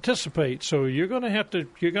going to participate, so you're going to have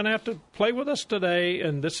to play with us today.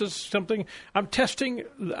 And this is something I'm testing.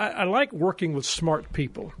 I like working with smart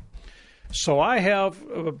people, so I have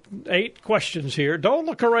 8 questions here. Don't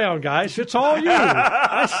look around, guys. It's all you.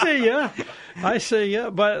 I see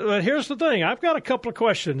you. But here's the thing. I've got a couple of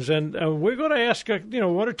questions, and we're going to ask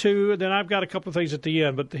one or two. And then I've got a couple of things at the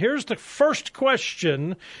end. But here's the first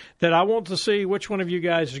question that I want to see which one of you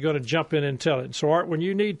guys is going to jump in and tell it. So, Art, when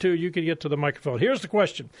you need to, you can get to the microphone. Here's the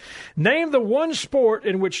question. Name the one sport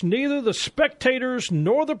in which neither the spectators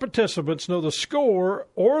nor the participants know the score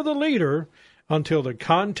or the leader until the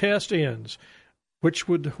contest ends. Which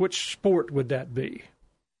sport would that be?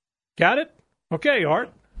 Got it? Okay,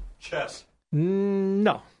 Art. Chess.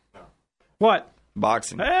 No. What?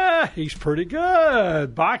 Boxing. He's pretty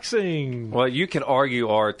good. Boxing. Well, you can argue,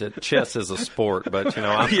 Art, that chess is a sport, but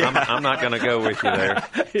I'm not going to go with you there.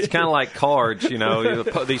 It's kind of like cards.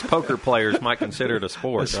 These poker players might consider it a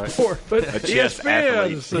sport, right? But a chess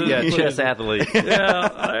athlete. Chess athlete. Yeah,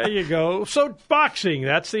 there you go. So boxing,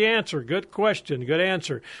 that's the answer. Good question. Good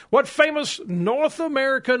answer. What famous North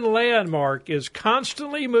American landmark is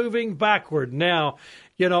constantly moving backward? Now,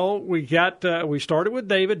 we started with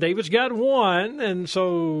David. David's got one, and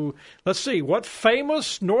so let's see. What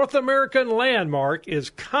famous North American landmark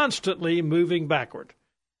is constantly moving backward?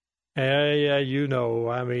 I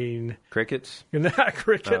mean... Crickets? Not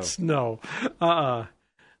crickets, no.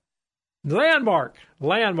 Landmark.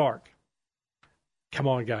 Come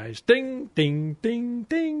on, guys. Ding, ding, ding,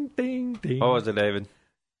 ding, ding, ding. What was it, David?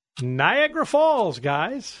 Niagara Falls,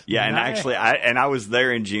 guys. Yeah, and actually, I was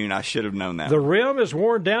there in June. I should have known that. The rim is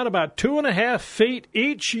worn down about 2.5 feet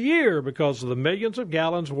each year because of the millions of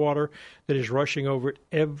gallons of water that is rushing over it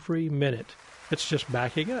every minute. It's just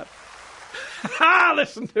backing up.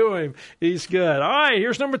 Listen to him. He's good. All right,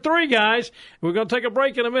 here's number 3, guys. We're going to take a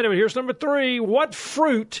break in a minute, but here's number 3. What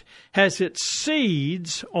fruit has its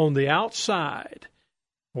seeds on the outside?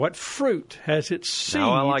 What fruit has its seeds? Oh,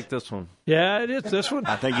 I like this one. Yeah, it is this one.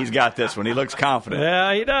 I think he's got this one. He looks confident.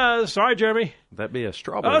 Yeah, he does. All right, Jeremy. That'd be a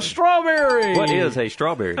strawberry. A strawberry. What is a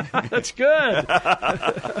strawberry? That's good.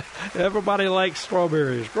 Everybody likes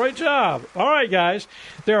strawberries. Great job. All right, guys.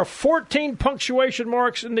 There are 14 punctuation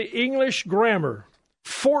marks in the English grammar.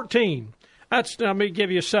 14. Let me give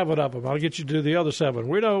you 7 of them. I'll get you to do the other 7.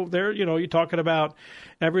 We know there. You're talking about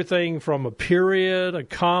everything from a period, a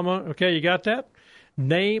comma. Okay, you got that?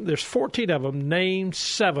 There's 14 of them. Name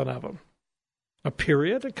 7 of them. A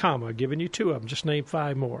period, a comma. Giving you 2 of them. Just name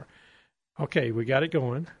 5 more. Okay, we got it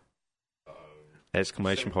going.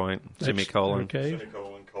 Exclamation point, semicolon. Okay.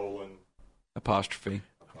 Semicolon, colon. Apostrophe.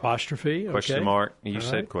 Apostrophe. Okay. Question mark. You All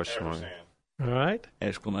said right. question mark. All right.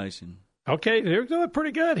 Exclamation. Okay, they're doing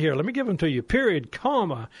pretty good here. Let me give them to you. Period,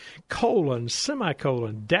 comma, colon,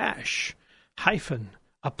 semicolon, dash, hyphen,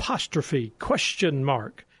 apostrophe, question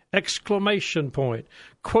mark, exclamation point,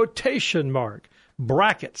 quotation mark,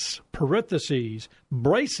 brackets, parentheses,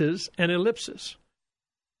 braces, and ellipses.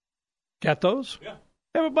 Got those? Yeah.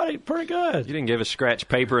 Everybody, pretty good. You didn't give us scratch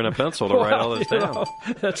paper and a pencil to write all this down.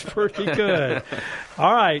 That's pretty good.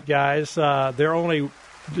 All right, guys.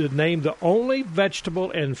 Name the only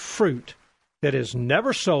vegetable and fruit that is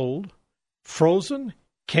never sold, frozen,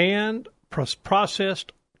 canned,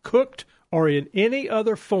 processed, cooked, or in any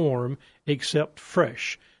other form except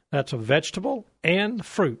fresh. That's a vegetable and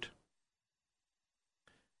fruit.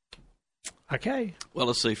 Okay. Well,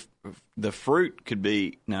 let's see. The fruit could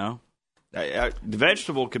be, no. The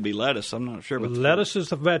vegetable could be lettuce. I'm not sure. But lettuce is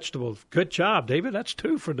the vegetable. Good job, David. That's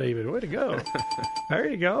 2 for David. Way to go. There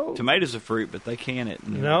you go. Tomatoes are fruit, but they can it.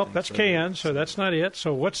 No, that's canned, so that's not it.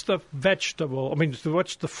 So what's the vegetable? I mean,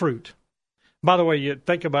 what's the fruit? By the way, you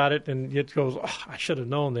think about it, and it goes, I should have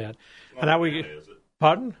known that. Not a banana, is it?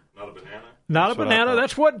 Pardon? Not a banana? Not a banana.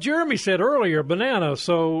 That's what Jeremy said earlier, banana.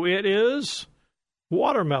 So it is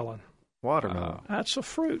watermelon. Watermelon. That's a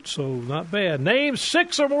fruit, so not bad. Name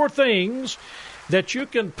 6 or more things that you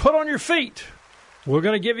can put on your feet. We're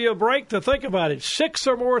going to give you a break to think about it. 6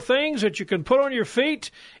 or more things that you can put on your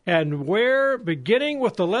feet and wear beginning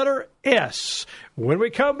with the letter S. When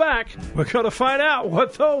we come back, we're going to find out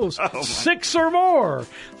what those 6 or more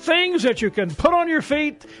things that you can put on your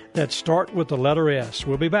feet that start with the letter S.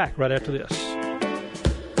 We'll be back right after this.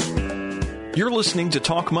 You're listening to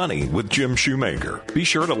Talk Money with Jim Shoemaker. Be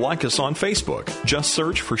sure to like us on Facebook. Just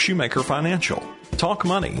search for Shoemaker Financial. Talk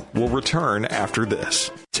Money will return after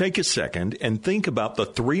this. Take a second and think about the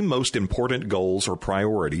 3 most important goals or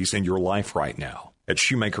priorities in your life right now. At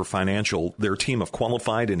Shoemaker Financial, their team of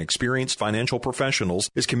qualified and experienced financial professionals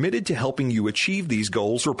is committed to helping you achieve these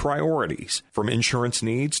goals or priorities. From insurance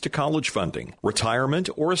needs to college funding, retirement,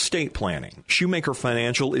 or estate planning, Shoemaker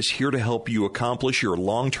Financial is here to help you accomplish your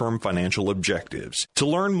long-term financial objectives. To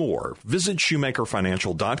learn more, visit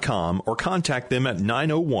shoemakerfinancial.com or contact them at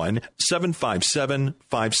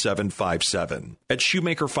 901-757-5757. At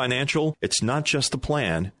Shoemaker Financial, it's not just the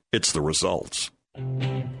plan, it's the results.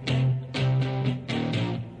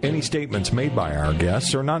 Any statements made by our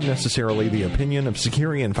guests are not necessarily the opinion of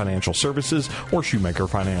Securian Financial Services or Shoemaker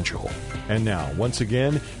Financial. And now, once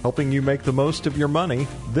again, helping you make the most of your money,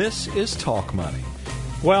 this is Talk Money.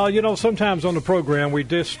 Well, you know, sometimes on the program we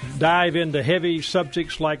just dive into heavy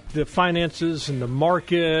subjects like the finances and the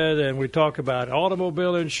market, and we talk about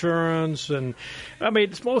automobile insurance, and, I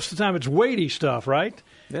mean, most of the time it's weighty stuff, right?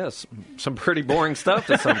 Yes, some pretty boring stuff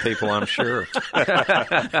to some people, I'm sure.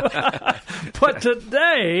 But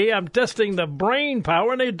today, I'm testing the brain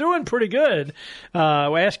power, and they're doing pretty good.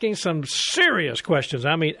 We're asking some serious questions.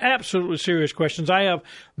 I mean, absolutely serious questions. I have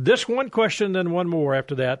this one question, then one more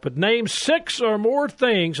after that. But name 6 or more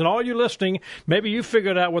things, and all you listening, maybe you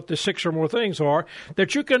figured out what the 6 or more things are,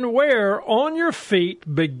 that you can wear on your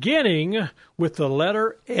feet beginning with the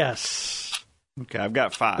letter S. Okay, I've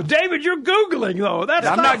got 5. David, you're Googling, though.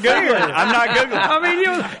 I'm not Googling. I'm not Googling. I mean,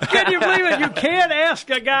 can you believe it? You can't ask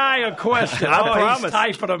a guy a question. I promise. He's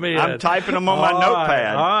typing them in. I'm typing them on my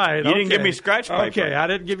notepad. All right. You didn't give me scratch paper. Okay, I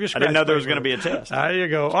didn't give you scratch paper. I didn't know there was going to be a test. There you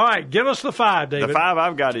go. All right, give us the 5, David. The 5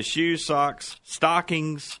 I've got is shoes, socks,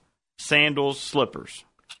 stockings, sandals, slippers.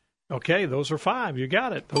 Okay, those are 5. You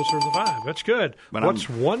got it. Those are the 5. That's good. But What's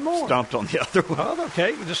one more? Stomped on the other one. Oh,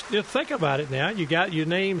 okay, just think about it now. You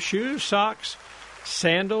name shoes, socks,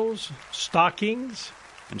 sandals, stockings,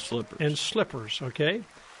 and slippers. Okay.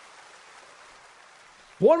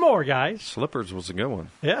 One more, guys. Slippers was a good one.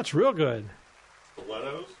 Yeah, it's real good.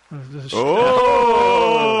 Stilettos?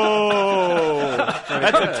 Oh!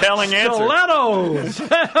 That's a telling answer. Stilettos!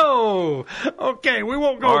 Oh! Okay, we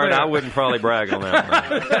won't go All right, there. I wouldn't probably brag on that one.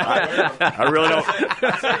 I really don't. You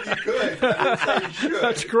could. I say you should.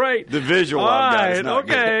 That's great. The visual All I've got right, is not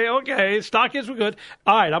good. okay. Stockings were good.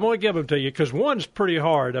 All right, I'm going to give them to you because one's pretty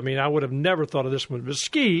hard. I mean, I would have never thought of this one. But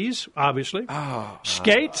skis, obviously.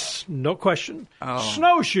 Skates, no question.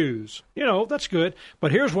 Snowshoes, that's good.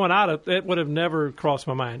 But here's one that would have never crossed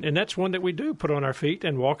my mind, and that's one that we do put on our feet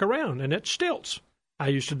and walk around, and it's stilts. I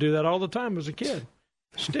used to do that all the time as a kid.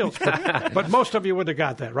 Stilts. But most of you would have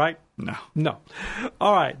got that, right? No.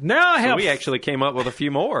 All right. Now I have... So we actually came up with a few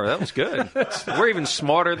more. That was good. We're even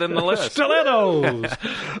smarter than the list. Stilettos.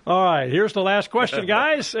 All right. Here's the last question,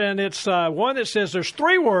 guys. And it's one that says there's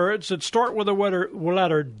 3 words that start with the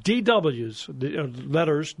letter DWs,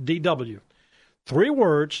 letters DW. 3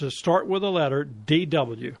 words that start with the letter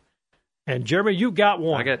DW. And, Jeremy, you got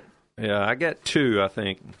one. I got 2, I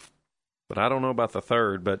think. But I don't know about the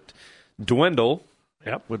third. But dwindle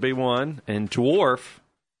would be one, and dwarf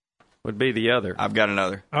would be the other. I've got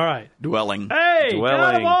another. All right. Dwelling. Hey,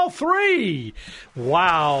 got them all 3.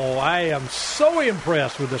 Wow, I am so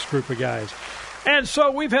impressed with this group of guys. And so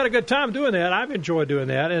we've had a good time doing that. I've enjoyed doing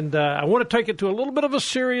that. And I want to take it to a little bit of a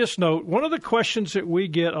serious note. One of the questions that we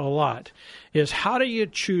get a lot is, how do you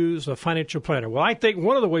choose a financial planner? Well, I think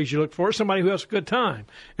one of the ways you look for is somebody who has a good time.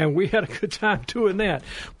 And we had a good time doing that.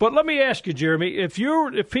 But let me ask you, Jeremy, if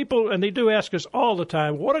people, and they do ask us all the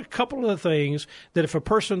time, what are a couple of the things that if a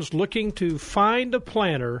person's looking to find a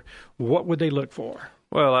planner, what would they look for?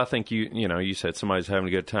 Well, I think you said somebody's having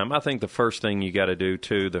a good time. I think the first thing you got to do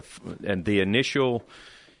too, the initial,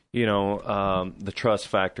 the trust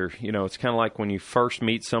factor. It's kind of like when you first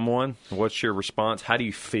meet someone. What's your response? How do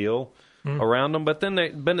you feel around them? But then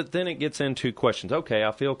it gets into questions. Okay,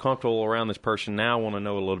 I feel comfortable around this person. Now I want to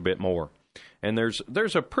know a little bit more. And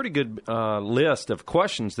there's a pretty good list of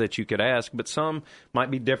questions that you could ask, but some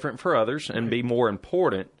might be different for others and be more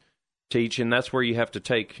important to each, and that's where you have to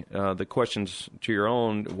take the questions to your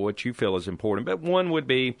own, what you feel is important. But one would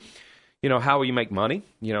be, how will you make money?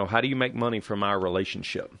 How do you make money from our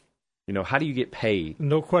relationship? How do you get paid?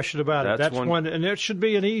 No question about it. That's one, and it should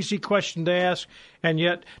be an easy question to ask. And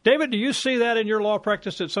yet, David, do you see that in your law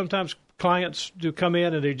practice, that sometimes clients do come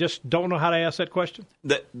in and they just don't know how to ask that question?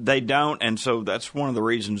 They don't, and so that's one of the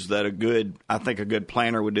reasons that I think a good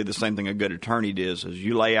planner would do the same thing a good attorney does, is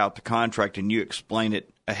you lay out the contract and you explain it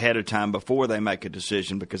ahead of time before they make a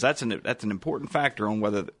decision, because that's an important factor on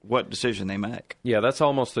what decision they make. Yeah, that's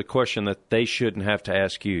almost the question that they shouldn't have to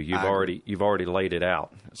ask you. You've already laid it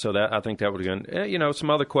out. So I think that would be good. Some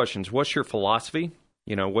other questions. What's your philosophy?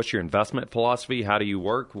 What's your investment philosophy? How do you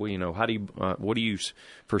work? How do you what do you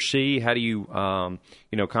foresee? How do you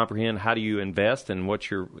comprehend? How do you invest? And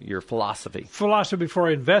what's your philosophy? Philosophy for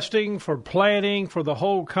investing, for planning, for the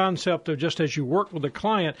whole concept of just as you work with a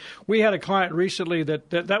client. We had a client recently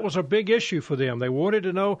that was a big issue for them. They wanted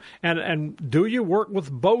to know, and do you work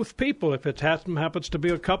with both people? If it happens to be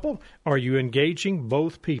a couple, are you engaging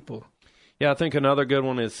both people? Yeah, I think another good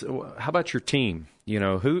one is, how about your team?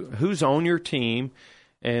 Who's on your team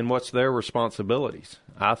and what's their responsibilities?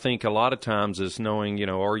 I think a lot of times is knowing,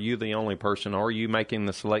 are you the only person? Are you making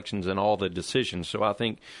the selections and all the decisions? So I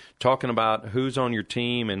think talking about who's on your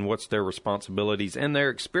team and what's their responsibilities and their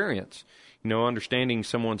experience, understanding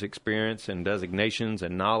someone's experience and designations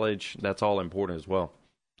and knowledge, that's all important as well.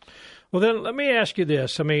 Well, then let me ask you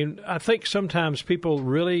this. I think sometimes people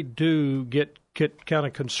really do get kind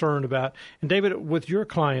of concerned about, and David, with your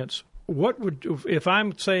clients, if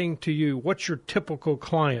I'm saying to you, what's your typical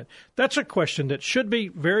client? That's a question that should be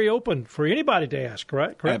very open for anybody to ask,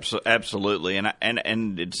 right? Correct? Absolutely.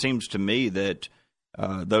 And it seems to me that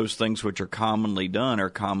those things which are commonly done,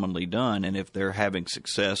 and if they're having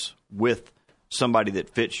success with somebody that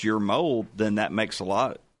fits your mold, then that makes a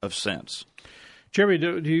lot of sense. Jeremy,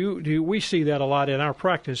 do we see that a lot in our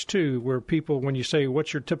practice too, where people, when you say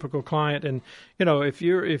what's your typical client, and if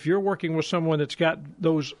you're working with someone that's got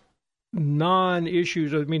those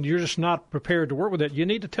non-issues, you're just not prepared to work with it, you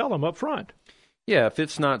need to tell them up front. Yeah, if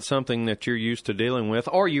it's not something that you're used to dealing with,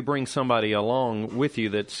 or you bring somebody along with you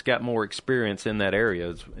that's got more experience in that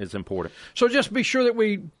area is important. So just be sure that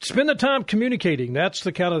we spend the time communicating. That's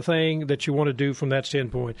the kind of thing that you want to do from that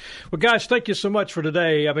standpoint. Well, guys, thank you so much for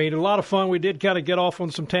today. A lot of fun. We did kind of get off on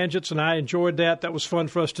some tangents, and I enjoyed that. That was fun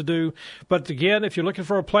for us to do. But again, if you're looking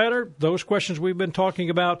for a planner, those questions we've been talking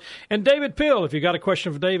about. And David Peel, if you got a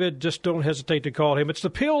question for David, just don't hesitate to call him. It's the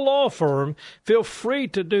Peel Law Firm. Feel free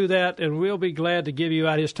to do that, and we'll be glad to give you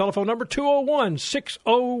out his telephone number,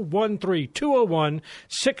 201-6013,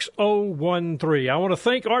 201-6013. I want to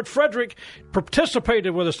thank Art Frederick,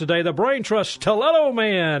 participated with us today, the Brain Trust Stiletto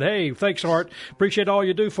Man. Hey, thanks, Art. Appreciate all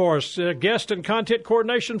you do for us. Guest and content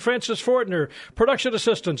coordination, Francis Fortner. Production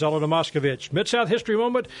assistants, Elena Moskovich. Mid-South History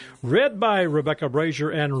Moment, read by Rebecca Brazier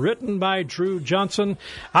and written by Drew Johnson.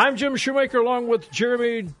 I'm Jim Shoemaker along with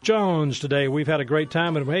Jeremy Jones today. We've had a great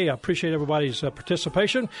time, and hey, I appreciate everybody's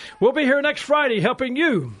participation. We'll be here next Friday helping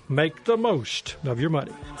you make the most of your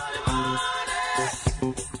money.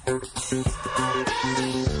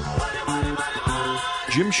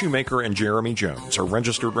 Jim Shoemaker and Jeremy Jones are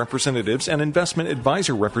registered representatives and investment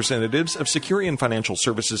advisor representatives of Securian Financial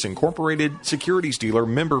Services Incorporated, securities dealer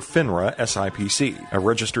member FINRA SIPC. A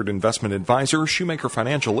registered investment advisor, Shoemaker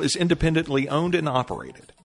Financial is independently owned and operated.